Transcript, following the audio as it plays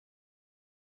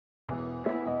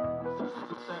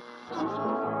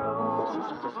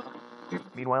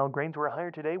Meanwhile, grains were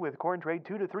higher today with corn trade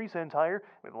 2 to 3 cents higher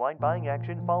with light buying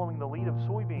action following the lead of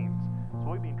soybeans.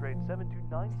 Soybean trade 7 to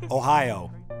 9 cents.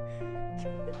 Ohio.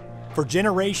 For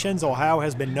generations, Ohio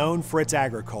has been known for its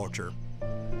agriculture.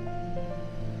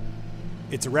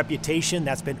 It's a reputation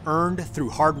that's been earned through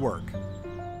hard work.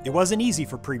 It wasn't easy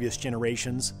for previous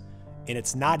generations, and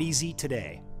it's not easy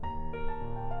today.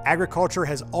 Agriculture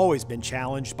has always been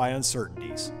challenged by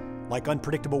uncertainties, like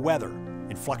unpredictable weather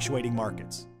and fluctuating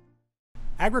markets.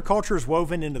 Agriculture is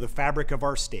woven into the fabric of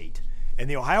our state, and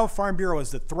the Ohio Farm Bureau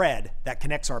is the thread that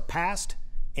connects our past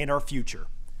and our future.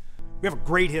 We have a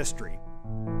great history.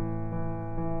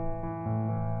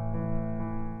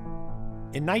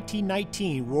 In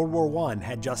 1919, World War I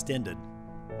had just ended.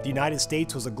 The United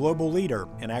States was a global leader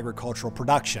in agricultural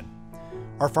production.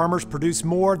 Our farmers produced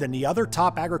more than the other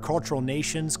top agricultural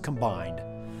nations combined.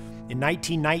 In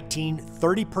 1919,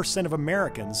 30% of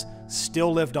Americans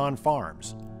still lived on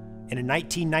farms. And in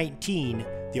 1919,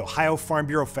 the Ohio Farm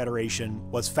Bureau Federation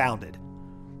was founded.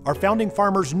 Our founding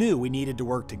farmers knew we needed to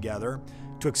work together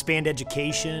to expand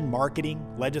education, marketing,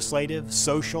 legislative,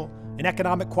 social, and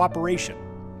economic cooperation.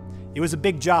 It was a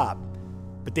big job,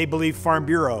 but they believed Farm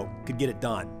Bureau could get it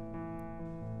done.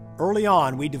 Early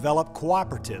on, we developed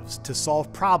cooperatives to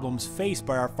solve problems faced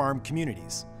by our farm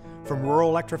communities. From rural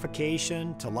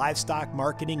electrification to livestock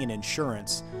marketing and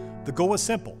insurance, the goal was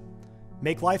simple: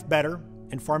 make life better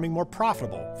and farming more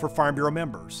profitable for Farm Bureau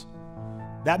members.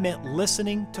 That meant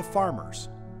listening to farmers.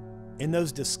 In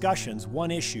those discussions, one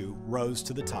issue rose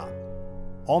to the top.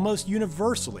 Almost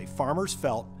universally, farmers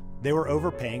felt they were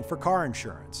overpaying for car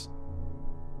insurance.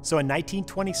 So in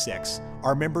 1926,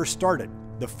 our members started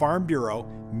the Farm Bureau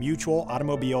Mutual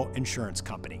Automobile Insurance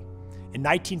Company. In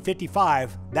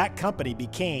 1955, that company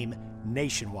became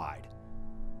nationwide.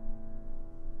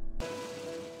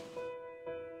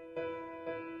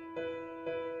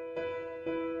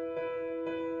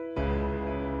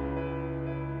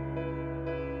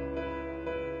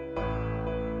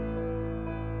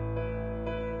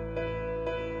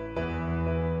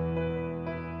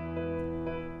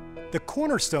 The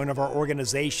cornerstone of our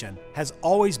organization has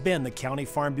always been the County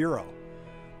Farm Bureau.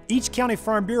 Each County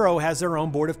Farm Bureau has their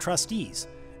own board of trustees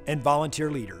and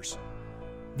volunteer leaders.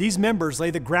 These members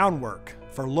lay the groundwork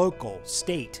for local,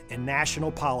 state, and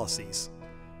national policies.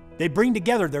 They bring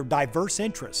together their diverse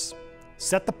interests,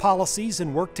 set the policies,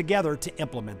 and work together to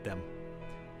implement them.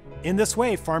 In this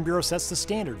way, Farm Bureau sets the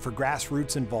standard for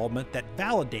grassroots involvement that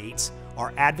validates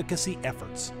our advocacy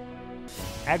efforts.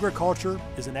 Agriculture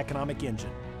is an economic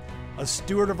engine, a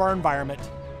steward of our environment,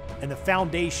 and the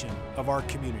foundation of our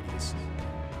communities.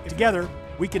 Together,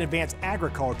 we can advance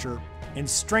agriculture and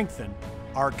strengthen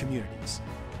our communities.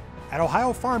 At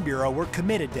Ohio Farm Bureau, we're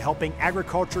committed to helping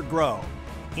agriculture grow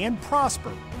and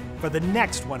prosper for the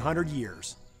next 100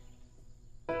 years.